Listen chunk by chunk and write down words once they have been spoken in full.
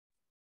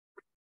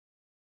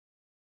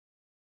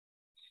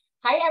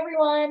Hi,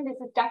 everyone. This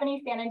is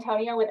Stephanie San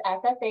Antonio with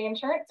SSA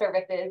Insurance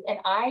Services, and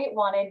I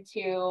wanted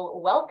to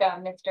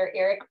welcome Mr.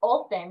 Eric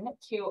Olson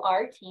to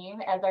our team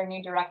as our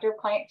new Director of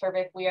Client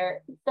Service. We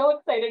are so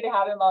excited to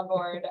have him on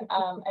board.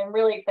 I'm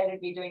really excited to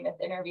be doing this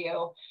interview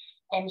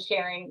and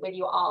sharing with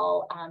you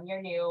all your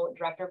new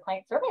Director of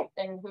Client Service,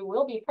 and who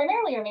will be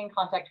primarily your main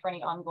contact for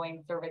any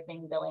ongoing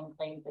servicing, billing,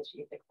 claims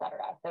issues, etc.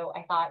 So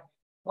I thought,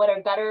 what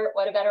a better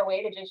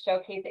way to just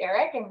showcase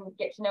Eric and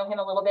get to know him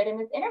a little bit in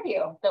this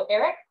interview. So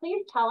Eric,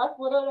 please tell us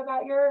a little bit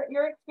about your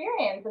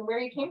experience and where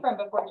you came from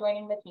before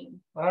joining the team.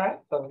 All right,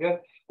 sounds good.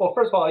 Well,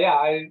 first of all, yeah,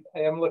 I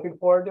am looking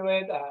forward to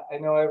it. I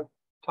know I've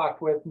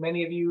talked with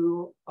many of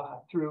you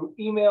through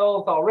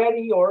emails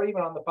already or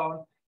even on the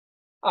phone.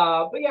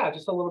 But yeah,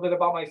 just a little bit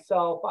about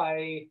myself.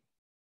 I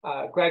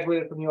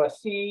graduated from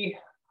USC.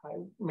 I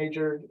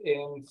majored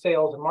in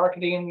sales and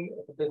marketing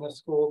at the business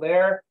school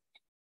there.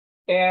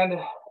 And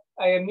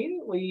I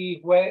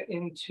immediately went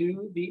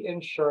into the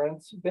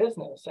insurance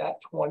business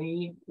at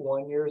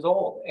 21 years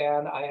old,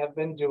 and I have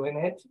been doing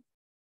it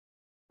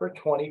for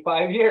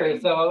 25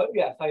 years. So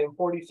yes, I am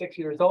 46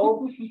 years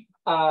old.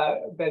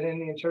 Been in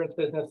the insurance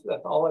business.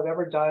 That's all I've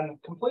ever done,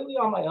 completely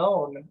on my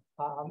own,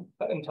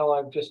 until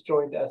I've just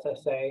joined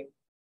SSA.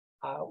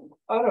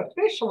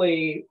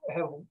 Unofficially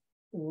have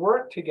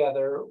worked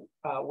together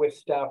with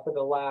staff for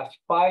the last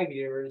 5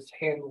 years,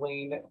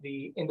 handling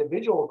the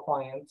individual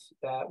clients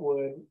that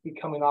would be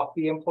coming off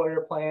the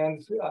employer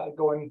plans,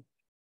 going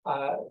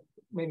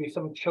maybe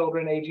some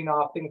children aging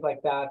off, things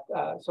like that.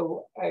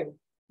 So I've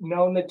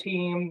known the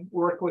team,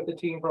 worked with the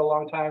team for a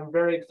long time.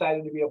 Very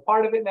excited to be a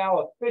part of it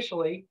now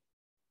officially.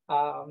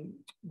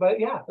 But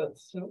yeah,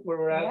 that's where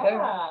we're at.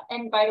 Yeah,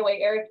 and by the way,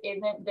 Eric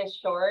isn't this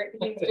short.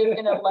 He's just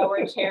in a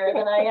lower chair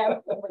than I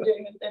am when we're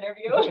doing this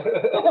interview.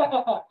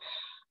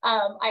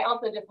 I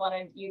also just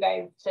wanted you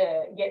guys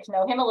to get to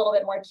know him a little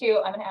bit more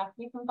too. I'm going to ask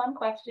you some fun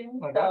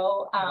questions. Okay.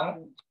 So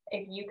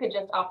if you could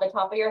just off the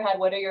top of your head,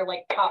 what are your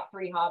top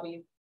 3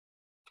 hobbies?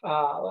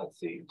 Let's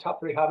see, top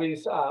 3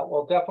 hobbies.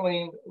 Well,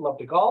 definitely love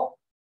to golf.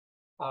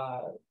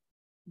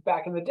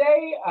 Back in the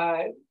day,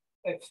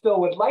 I still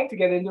would like to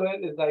get into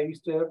it, is I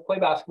used to play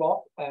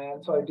basketball,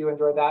 and so I do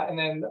enjoy that. And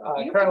then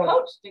you currently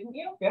coached, didn't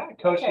you? Yeah, I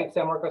coached at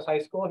San Marcos High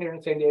School here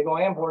in San Diego.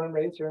 I am born and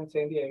raised here in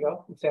San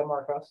Diego, in San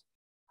Marcos.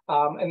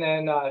 And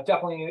then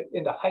definitely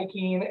into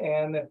hiking,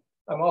 and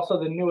I'm also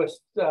the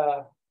newest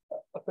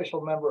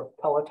official member of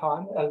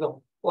Peloton as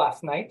of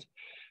last night.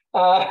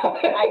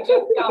 I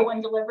just got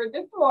one delivered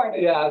this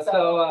morning. Yeah,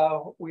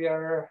 so we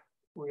are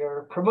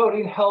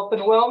promoting health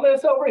and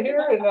wellness over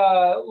here, and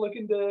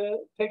looking to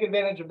take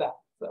advantage of that.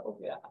 So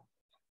yeah.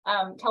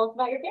 Tell us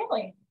about your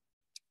family.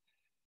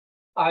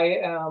 I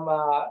am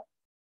a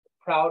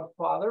proud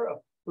father of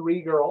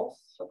 3 girls.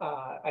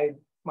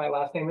 My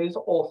last name is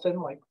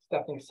Olson, like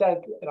Stephanie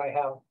said, and I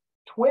have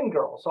twin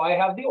girls. So I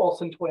have the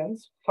Olson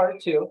twins, part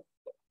 2.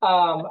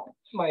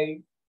 My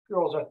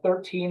girls are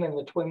 13 and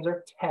the twins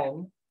are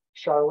 10.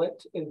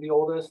 Charlotte is the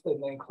oldest,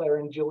 and then Claire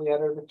and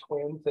Juliet are the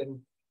twins. And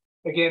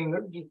again,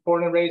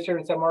 born and raised here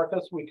in San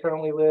Marcos. We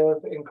currently live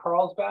in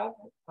Carlsbad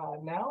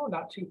now,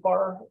 not too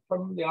far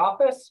from the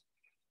office.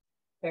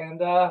 And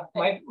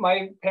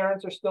my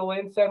parents are still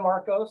in San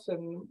Marcos,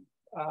 and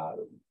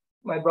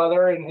my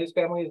brother and his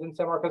family is in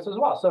San Marcos as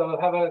well. So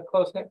have a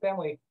close-knit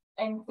family.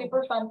 And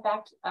super fun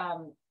fact,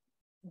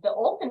 the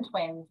Olson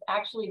twins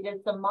actually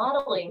did some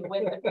modeling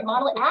with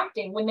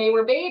acting when they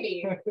were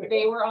babies.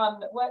 They were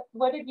on,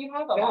 what did you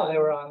have them on? Yeah, they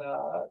were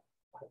on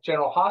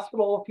General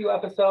Hospital a few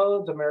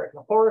episodes,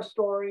 American Horror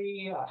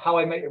Story, How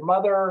I Met Your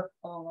Mother.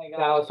 Oh my God.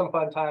 That was some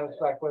fun times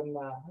back when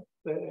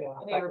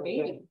they were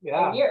babies.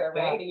 Yeah. A year,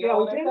 right? A year yeah,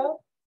 old or so?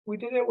 We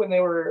did it when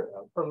they were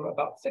from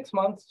about 6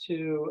 months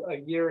to a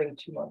year and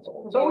 2 months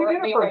old. So we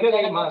did it for a good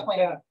 8 months. Twins,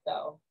 yeah.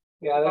 So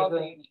yeah,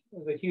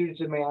 there's a huge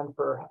demand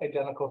for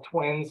identical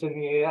twins in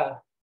the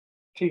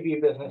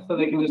TV business, so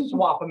they can just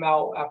swap them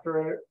out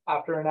after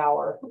an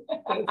hour,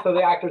 so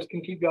the actors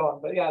can keep going.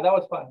 But yeah, that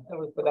was fun. That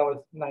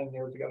was 9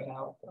 years ago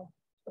now. So.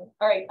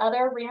 All right,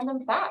 other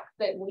random facts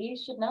that we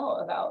should know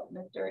about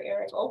Mr.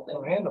 Eric Olson.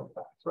 Random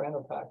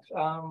facts.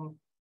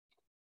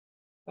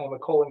 I'm a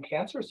colon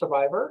cancer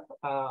survivor.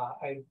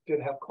 I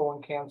did have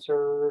colon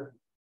cancer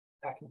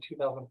back in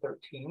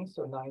 2013,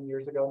 so 9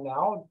 years ago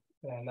now,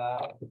 and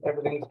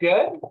everything's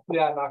good.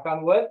 Yeah, knock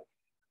on wood.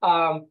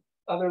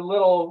 Other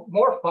little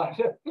more fun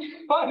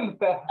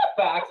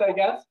facts, I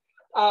guess.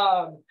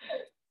 I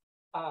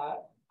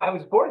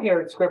was born here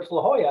at Scripps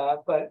La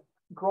Jolla, but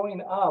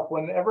growing up,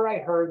 whenever I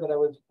heard that I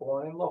was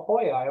born in La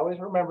Jolla, I always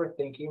remember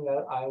thinking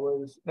that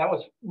that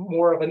was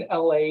more of an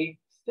LA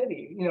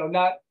city,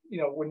 not,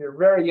 when you're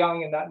very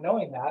young and not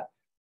knowing that.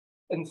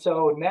 And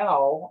so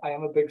now I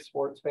am a big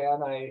sports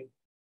fan.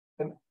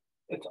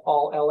 It's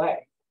all LA,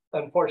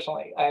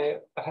 unfortunately.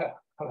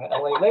 I'm an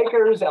LA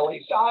Lakers, LA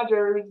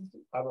Dodgers.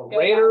 I'm a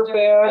Raider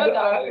fan.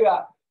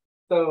 Yeah.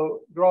 So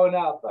growing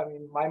up, I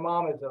mean, my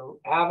mom is an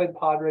avid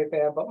Padre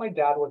fan, but my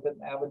dad was an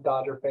avid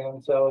Dodger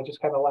fan. So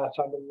just kind of latched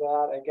onto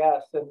that, I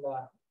guess. And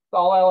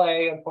all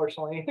LA,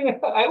 unfortunately.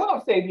 I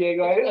love San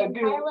Diego. I do.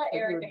 Kyla,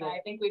 Eric, and I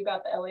think we've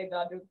got the LA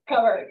Dodgers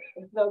covered.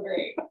 It's so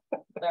great.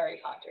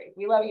 Sorry, Padres.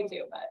 We love you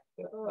too, but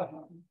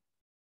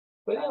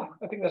yeah,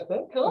 I think that's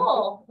it.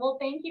 Cool. Well,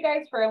 thank you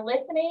guys for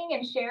listening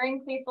and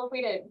sharing. Please feel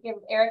free to give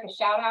Eric a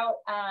shout out.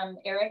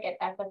 Eric at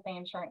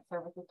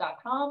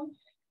SSAinsuranceservices.com.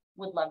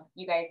 Would love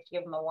you guys to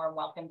give him a warm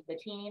welcome to the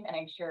team, and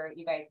I'm sure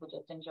you guys will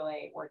just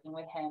enjoy working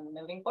with him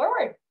moving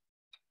forward.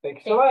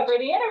 Thanks so much for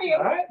the interview.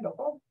 All right, no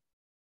problem.